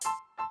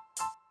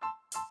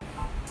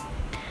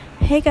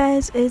Hey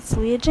guys, it's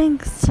Leah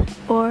Jinx,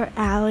 or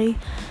Allie.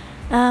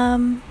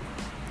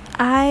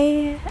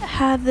 I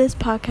have this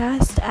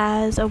podcast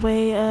as a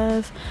way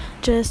of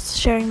just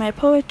sharing my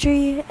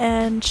poetry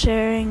and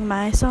sharing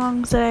my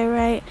songs that I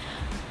write,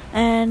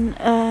 and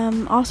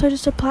also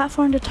just a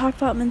platform to talk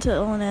about mental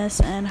illness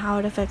and how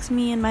it affects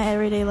me in my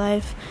everyday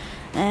life.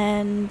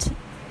 And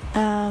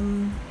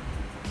I'm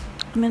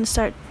going to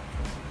start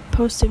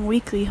posting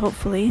weekly,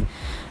 hopefully.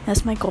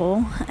 That's my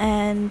goal,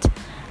 and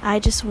I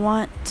just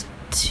want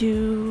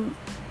to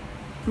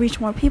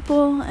reach more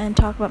people and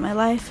talk about my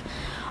life.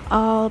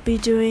 I'll be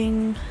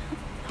doing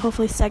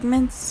hopefully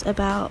segments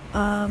about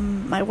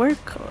my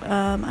work.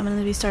 I'm going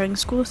to be starting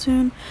school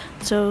soon,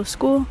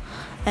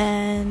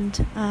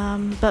 and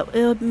but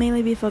it'll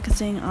mainly be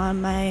focusing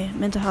on my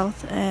mental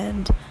health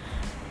and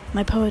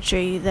my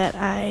poetry that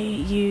I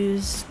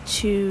use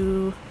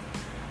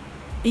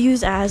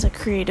as a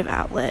creative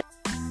outlet.